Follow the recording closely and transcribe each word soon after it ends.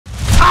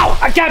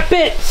I got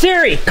bit!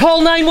 Siri,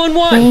 call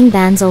 911! Playing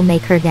bands will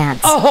make her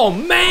dance. Oh,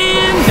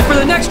 man! And for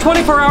the next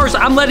 24 hours,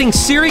 I'm letting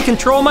Siri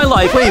control my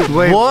life. Wait,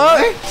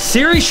 what?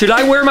 Siri, should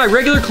I wear my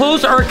regular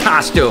clothes or a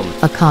costume?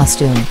 A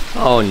costume.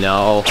 Oh,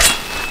 no.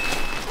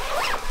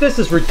 This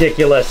is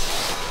ridiculous.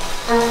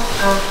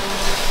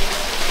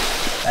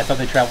 I thought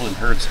they traveled in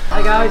herds.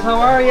 Hi, guys,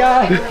 how are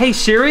ya? Hey,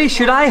 Siri,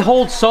 should I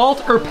hold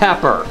salt or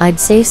pepper? I'd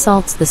say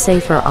salt's the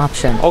safer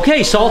option.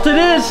 Okay, salt it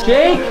is.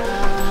 Jake?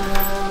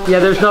 Yeah,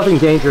 there's nothing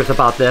dangerous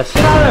about this.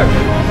 Get out of there!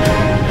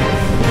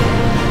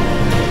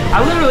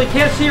 I literally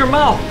can't see her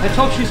mouth. Let's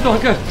hope she's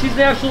doing good. She's an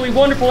absolutely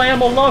wonderful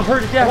animal. Love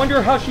her to death.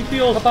 Wonder how she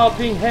feels about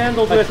being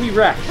handled with a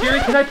T-Rex. Siri,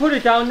 can I put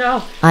it down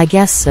now? I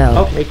guess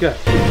so. Okay, good.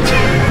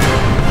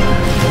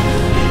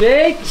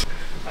 Jake?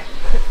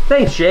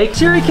 Thanks, Jake.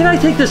 Siri, can I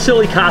take this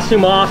silly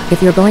costume off?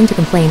 If you're going to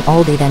complain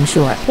all day, then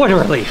sure. What a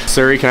relief.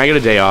 Siri, can I get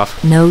a day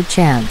off? No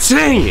chance.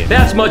 Dang it!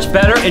 That's much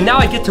better, and now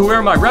I get to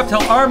wear my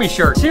Reptile Army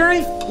shirt.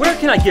 Siri, where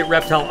can I get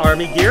Reptile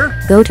Army gear?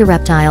 Go to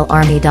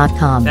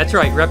reptilearmy.com. That's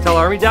right,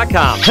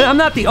 reptilearmy.com. I'm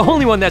not the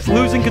only one that's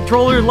losing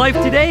control of their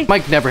life today.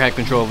 Mike never had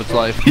control of its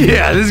life.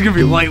 Yeah, this is gonna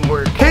be light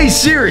work. Hey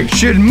Siri,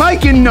 should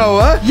Mike and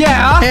Noah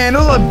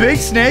handle a big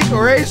snake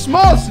or a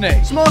small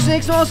snake? Small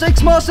snake, small snake,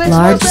 small snake,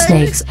 Large small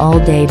snake. snakes all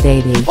day,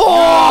 baby.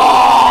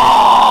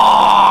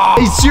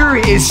 Hey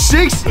Siri, is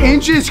 6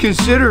 inches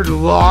considered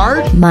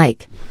large?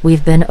 Mike,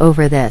 we've been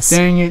over this.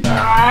 Dang it.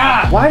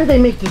 Why do they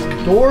make this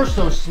door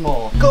so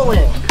small? Go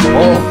in.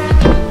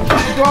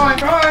 Go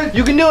on.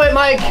 You can do it,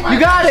 Mike. You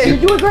got it. You're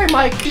doing great,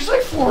 Mike. He's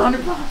like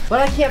 400 pounds.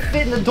 But I can't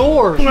fit in the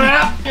door. Here,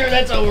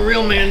 that's how a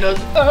real man does.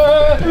 Come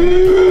on,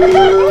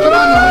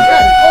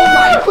 oh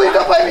my, please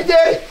don't bite me,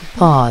 Daddy.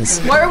 Pause.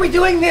 Why are we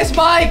doing this,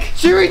 Mike?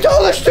 Siri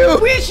told us to.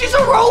 She's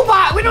a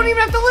robot. We don't even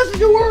have to listen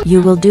to her.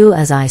 You will do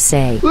as I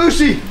say.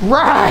 Lucy,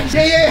 rise.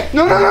 Yeah.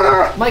 No.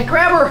 Mike,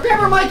 grab her. Grab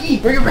her, Mikey.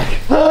 Bring her back.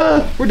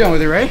 We're done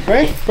with it, right?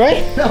 Right?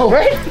 No.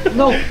 Right?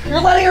 No. You're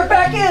letting her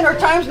back in. Our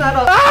time's not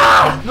up.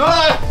 Ah!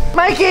 No.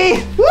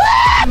 Mikey!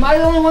 Am I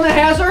the only one that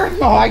has her?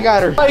 Oh, I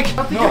got her. Mike,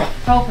 No.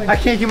 helping. I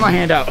can't get my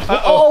hand out.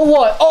 Oh,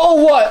 what? Oh,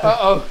 what?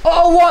 Uh-oh.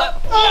 Oh,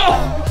 what?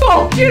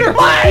 Oh, get her.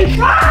 Mike!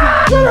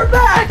 Ah! Get her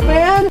back,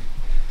 man.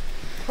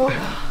 Oh,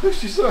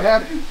 she's so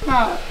happy.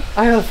 I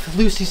have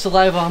Lucy's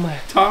saliva on my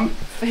Tongue.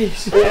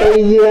 face.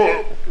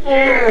 Oh,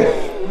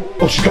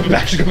 she's coming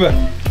back.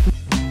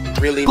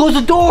 Really? Close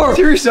the door.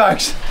 Siri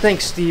sucks.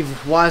 Thanks, Steve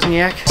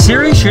Wozniak.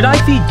 Siri, should I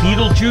feed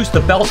Beetlejuice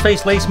the Bell's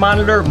Face Lace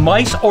Monitor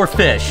mice or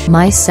fish?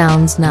 Mice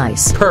sounds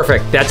nice.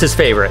 Perfect, that's his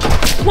favorite.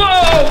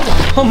 Whoa!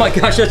 Oh my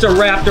gosh, that's a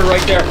raptor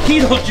right there.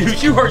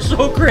 Beetlejuice, you are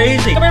so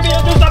crazy. Come here,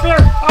 Beetlejuice, up here.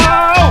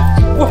 Oh!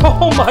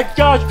 Oh my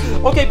gosh.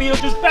 Okay,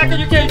 Beetlejuice, back in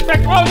your cage. Back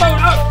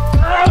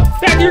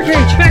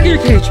in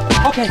your cage.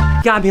 Okay,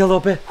 got me a little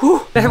bit.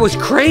 Whew, that was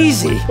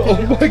crazy.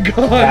 Oh my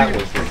God. That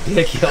was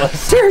ridiculous.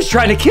 Siri's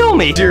trying to kill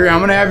me. Siri, I'm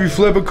gonna have you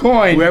flip a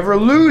coin. Whoever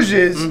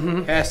loses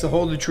has to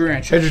hold the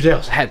trench. Heads or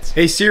tails? Heads.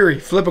 Hey Siri,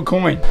 flip a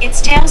coin.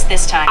 It's tails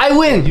this time. I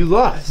win. You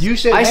lost. You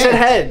said I heads. said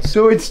heads.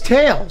 So it's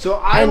tails. So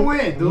I And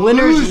win. The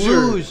winners loser.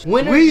 lose.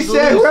 Winners We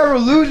said lose. whoever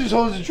loses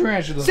holds the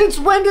tarantula. Since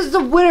when does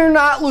the winner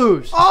not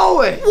lose?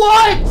 Always.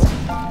 What?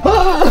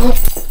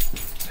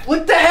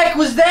 What the heck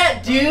was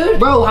that, dude?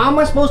 Bro, how am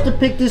I supposed to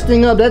pick this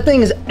thing up? That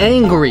thing is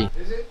angry.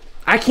 Is it?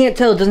 I can't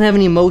tell. It doesn't have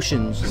any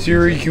emotions.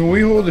 Siri, can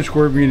we hold the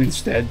scorpion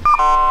instead?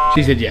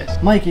 She said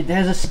yes. Mike, it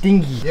has a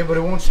stingy. Yeah, but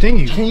it won't sting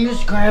you. Can you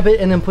just grab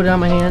it and then put it on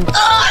my hand?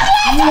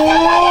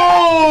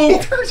 Whoa! He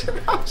turns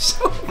around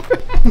so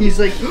fast. He's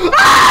like,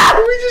 Ah!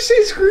 Did we just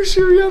say screw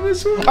Siri on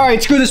this one? all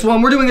right, screw this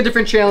one. We're doing a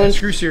different challenge.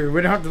 Screw Siri.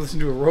 We don't have to listen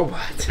to a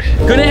robot.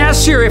 Gonna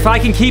ask Siri if I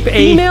can keep a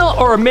female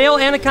or a male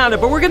anaconda,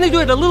 but we're gonna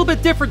do it a little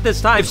bit different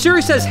this time. If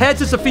Siri says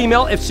heads, it's a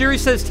female. If Siri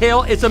says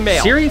tail, it's a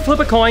male. Siri, flip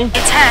a coin.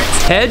 It's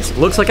heads. Heads,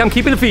 looks like I'm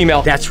keeping a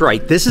female. That's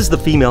right, this is the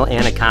female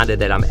anaconda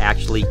that I'm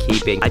actually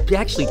keeping. I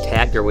actually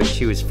tagged her when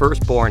she was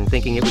first born,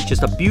 thinking it was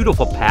just a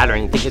beautiful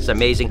pattern. I think it's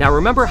amazing. Now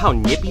remember how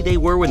nippy they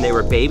were when they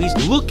were babies?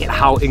 Look at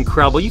how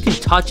incredible. You can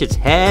touch its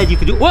head, you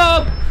can do,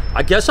 whoa!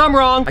 I guess I'm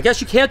wrong. I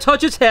guess you can't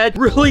touch its head.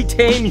 Really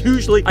tame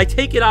usually. I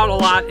take it out a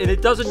lot and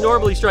it doesn't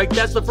normally strike.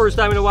 That's the first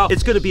time in a while.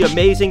 It's gonna be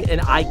amazing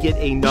and I get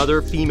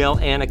another female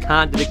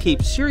anaconda to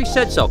keep. Siri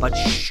said so, but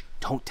shh,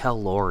 don't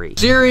tell Lori.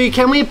 Siri,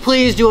 can we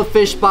please do a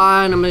fish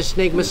spa and a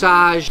snake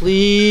massage,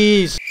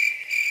 please?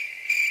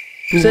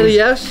 Is that a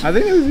yes? I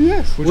think it was a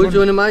yes. Which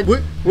one am I?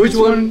 Which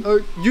one?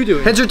 You do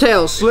it. Heads or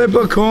tails? Flip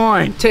a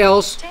coin.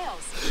 Tails.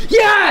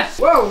 Yes!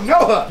 Whoa,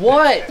 Noah.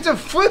 What? It's a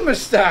foot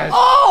massage.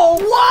 Oh,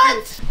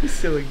 what? You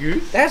silly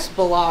goose. That's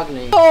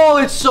bologna. Oh,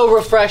 it's so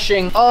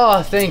refreshing.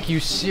 Oh, thank you,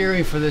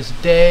 Siri, for this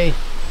day.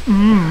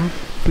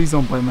 Please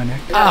don't bite my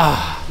neck.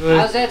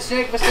 How's that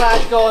snake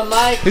massage going,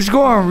 Mike? It's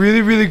going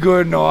really, really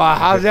good, Noah.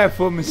 How's that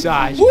foot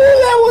massage? Woo,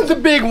 that one's a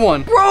big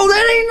one. Bro,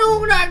 that ain't no,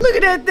 look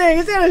at that thing.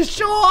 Is that a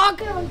shark?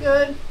 Feeling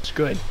good. It's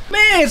good.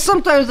 Man,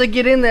 sometimes they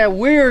get in that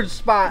weird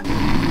spot.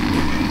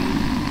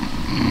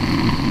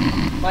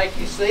 Mike,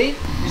 you sleep?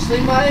 You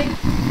sleep, Mike?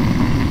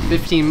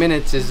 15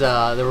 minutes is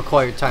the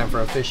required time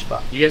for a fish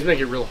spot. You guys make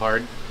it real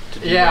hard to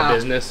do Yeah. my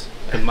business.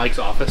 In Mike's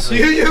office.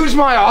 You use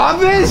my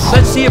office?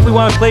 Let's see if we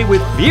want to play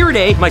with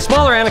Verde, my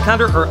smaller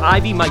anaconda, or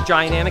Ivy, my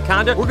giant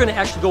anaconda. We're gonna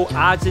actually go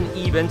odds and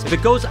evens. If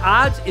it goes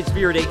odds, it's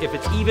Verde. If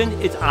it's even,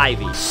 it's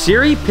Ivy.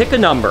 Siri, pick a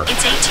number.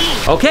 It's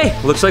 18.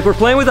 Okay, looks like we're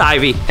playing with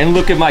Ivy. And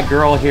look at my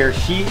girl here.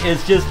 She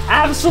is just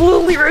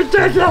absolutely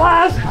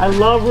ridiculous. I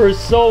love her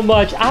so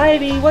much.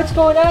 Ivy, what's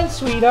going on,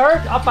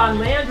 sweetheart? Up on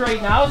land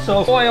right now,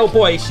 so boy, oh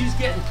boy, she's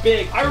getting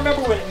big. I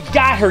remember when we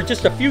got her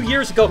just a few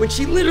years ago when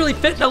she literally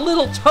fit in a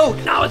little tote.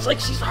 Now it's like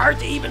she's hard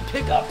to even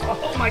pick up.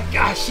 Oh my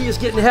gosh, she is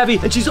getting heavy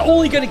and she's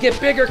only gonna get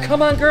bigger.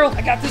 Come on, girl,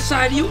 I got this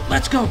side of you.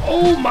 Let's go.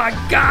 Oh my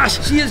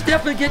gosh, she is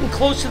definitely getting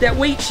close to that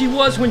weight she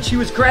was when she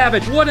was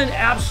gravid. What an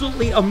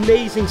absolutely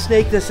amazing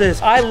snake this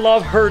is. I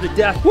love her to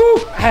death. Woo!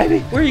 Ivy,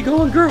 where are you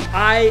going, girl?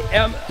 I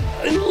am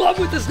in love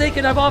with the snake,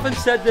 and I've often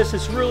said this,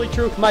 it's really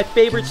true. My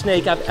favorite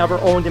snake I've ever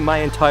owned in my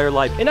entire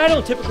life. And I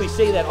don't typically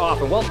say that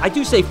often. Well, I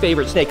do say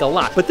favorite snake a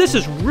lot, but this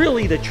is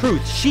really the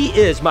truth. She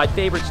is my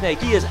favorite snake.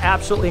 He is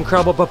absolutely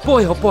incredible, but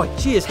boy, oh boy,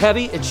 she is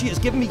heavy and she is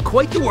giving me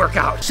quite the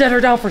workout. Set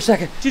her down for a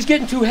second. She's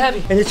getting too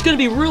heavy. And it's gonna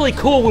be really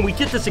cool when we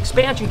get this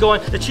expansion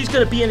going that she's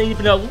gonna be in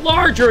even a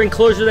larger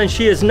enclosure than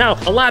she is now.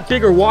 A lot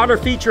bigger water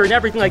feature and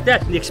everything like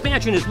that. And the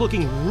expansion is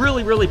looking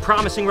really, really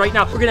promising right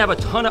now. We're gonna have a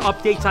ton of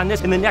updates on this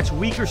in the next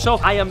week or so.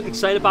 I am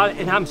excited about it,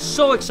 and I'm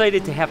so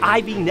excited to have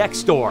Ivy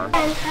next door.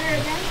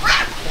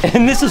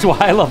 And this is why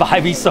I love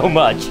Ivy so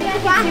much.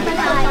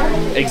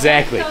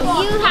 Exactly.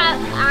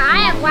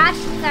 I have watched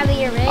some of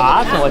your videos.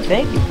 Awesome, well,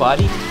 thank you,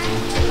 buddy.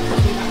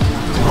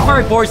 All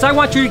right, boys, I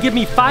want you to give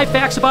me 5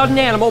 facts about an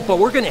animal, but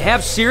we're gonna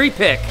have Siri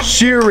pick.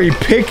 Siri,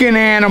 pick an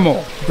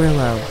animal.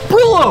 Brillo.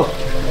 Brillo!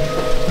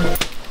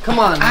 Come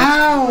on,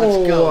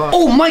 let's go.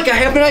 Oh, Mike, I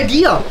have an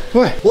idea.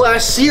 What? We'll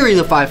ask Siri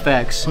the 5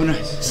 facts. Oh,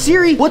 nice.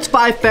 Siri, what's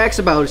 5 facts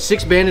about a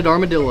 6-banded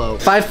armadillo?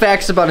 5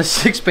 facts about a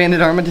 6-banded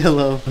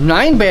armadillo.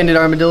 9-banded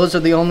armadillos are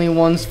the only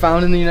ones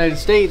found in the United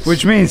States.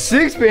 Which means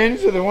 6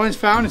 bandits are the ones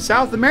found in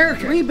South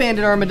America.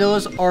 3-banded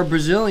armadillos are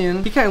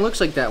Brazilian. He kind of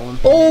looks like that one.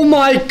 Oh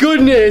my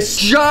goodness!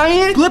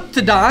 Giant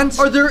glyptodons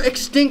are their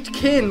extinct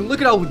kin. Look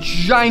at how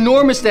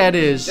ginormous that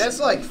is. That's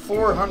like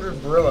 400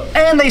 Brillo.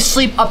 And they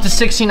sleep up to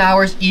 16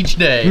 hours each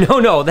day.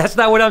 No, that's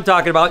not what I'm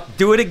talking about.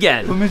 Do it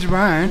again. Well, Mr.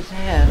 Brian.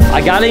 I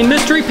got a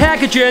mystery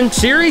package in.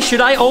 Siri, should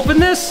I open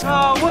this?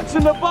 What's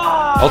in the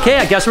box? Okay,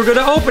 I guess we're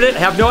gonna open it.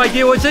 Have no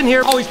idea what's in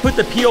here. Always put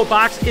the P.O.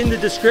 box in the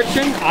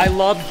description. I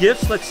love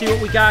gifts. Let's see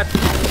what we got.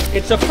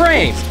 It's a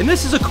frame, and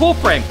this is a cool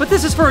frame, but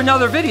this is for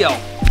another video.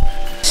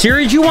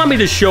 Siri, do you want me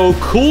to show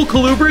cool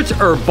colubrids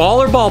or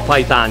baller ball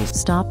pythons?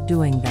 Stop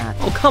doing that.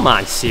 Oh, come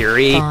on,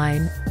 Siri.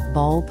 Fine.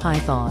 Ball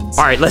pythons.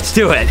 All right, let's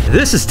do it.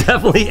 This is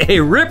definitely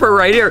a ripper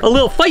right here. A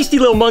little feisty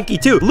little monkey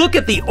too. Look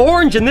at the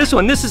orange in this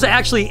one. This is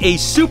actually a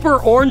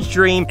super orange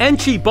dream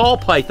Enchi ball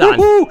python.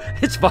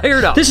 Woohoo! It's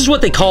fired up. This is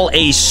what they call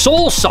a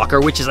soul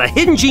sucker, which is a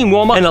hidden gene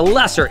woma and a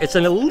lesser. It's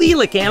an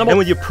allelic animal, and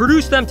when you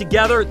produce them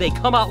together, they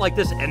come out like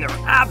this, and they're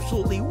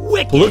absolutely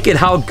wicked. Look at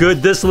how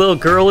good this little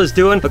girl is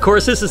doing. Of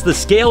course, this is the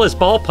scaleless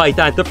ball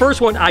python. The first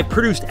one I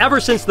produced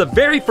ever since the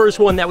very first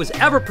one that was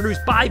ever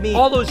produced by me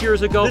all those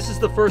years ago. This is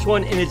the first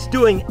one, and it's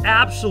doing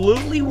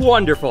absolutely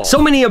wonderful.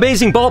 So many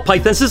amazing ball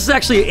pythons. This is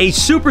actually a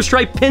super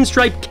striped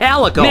pinstripe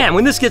calico. Man,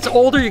 when this gets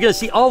older, you're gonna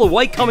see all the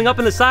white coming up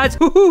in the sides.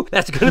 Woohoo!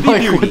 That's gonna be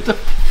Mike, beauty. what the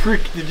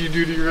frick did you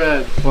do to your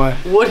head? What?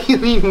 What do you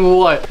mean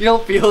what? You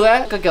don't feel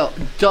that? Like a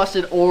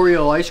dusted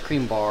Oreo ice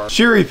cream bar.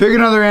 Siri, pick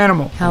another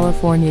animal.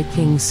 California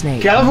king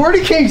snake.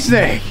 California king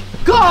snake.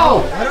 Go!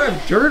 I don't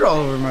have dirt all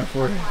over my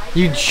forehead.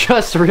 You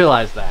just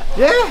realized that.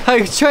 Yeah. I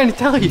was trying to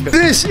tell you.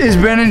 This is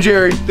Ben &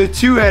 Jerry's, the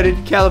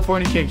 2-headed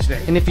California king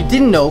snake. And if you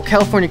didn't know,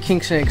 California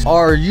king snakes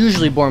are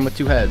usually born with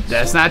 2 heads.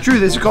 That's not true.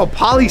 This is called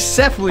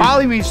polycephaly.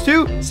 Poly means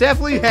 2,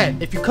 cephaly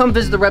head. If you come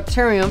visit the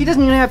Reptarium, he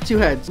doesn't even have 2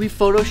 heads. We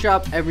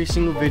Photoshop every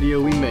single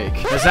video we make.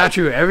 That's not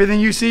true. Everything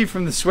you see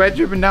from the sweat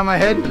dripping down my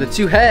head, The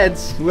 2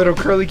 heads, little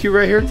curly Q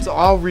right here, it's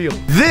all real.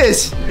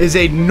 This is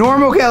a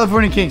normal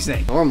California king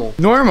snake. normal.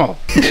 Normal.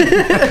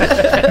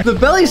 The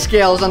belly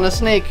scales on the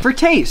snake for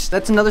taste.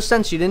 That's another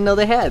sense you didn't know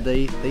they had.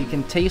 They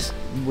can taste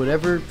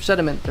whatever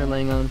sediment they're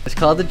laying on. It's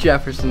called the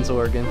Jefferson's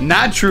organ.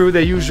 Not true.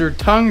 They use their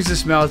tongues to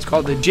smell. It's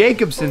called the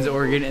Jacobson's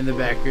organ in the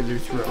back of their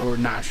throat or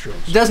nostrils.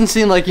 It doesn't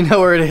seem like you know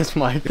where it is,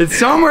 Mike. It's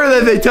somewhere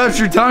that they touch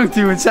their tongue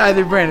to inside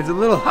their brain. It's a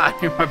little hot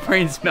here. My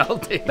brain's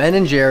melting.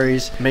 Ben &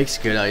 Jerry's makes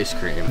good ice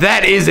cream.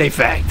 That is a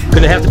fact.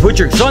 Gonna have to put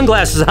your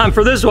sunglasses on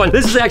for this one.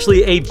 This is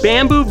actually a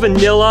bamboo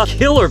vanilla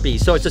killer bee.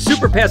 So it's a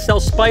super pastel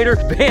spider,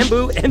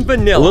 bamboo, and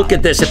vanilla. Look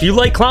at this. If you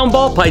like clown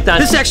ball python,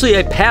 this is actually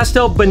a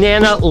pastel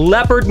banana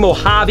leopard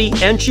Mojave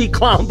Enchi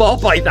clown ball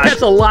python.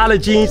 That's a lot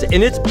of genes,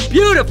 and it's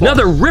beautiful.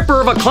 Another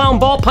ripper of a clown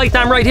ball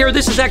python right here.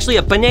 This is actually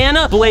a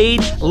banana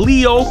blade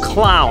Leo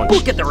clown.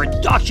 Look at the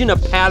reduction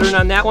of pattern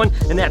on that one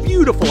and that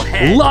beautiful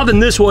head. Loving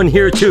this one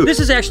here too. This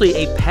is actually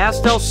a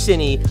pastel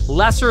cine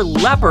lesser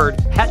leopard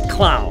het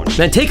clown.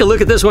 Then take a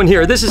look at this one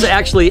here. This is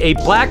actually a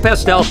black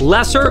pastel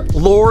lesser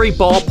Lori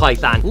ball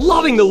python.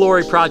 Loving the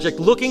Lori project.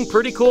 Looking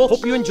pretty cool.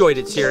 Hope you enjoyed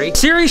it, Siri.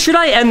 Siri, should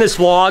I end this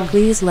vlog?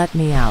 Please let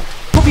me out.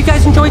 hope you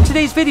guys enjoyed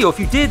today's video. If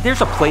you did,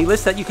 there's a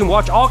playlist that you can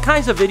watch all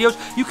kinds of videos.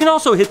 You can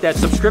also hit that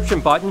subscription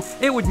button.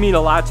 It would mean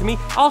a lot to me.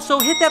 Also,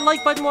 hit that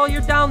like button while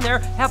you're down there.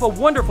 Have a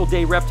wonderful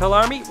day, Reptile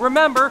Army.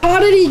 Remember, How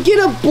did he get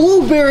a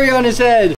blueberry on his head?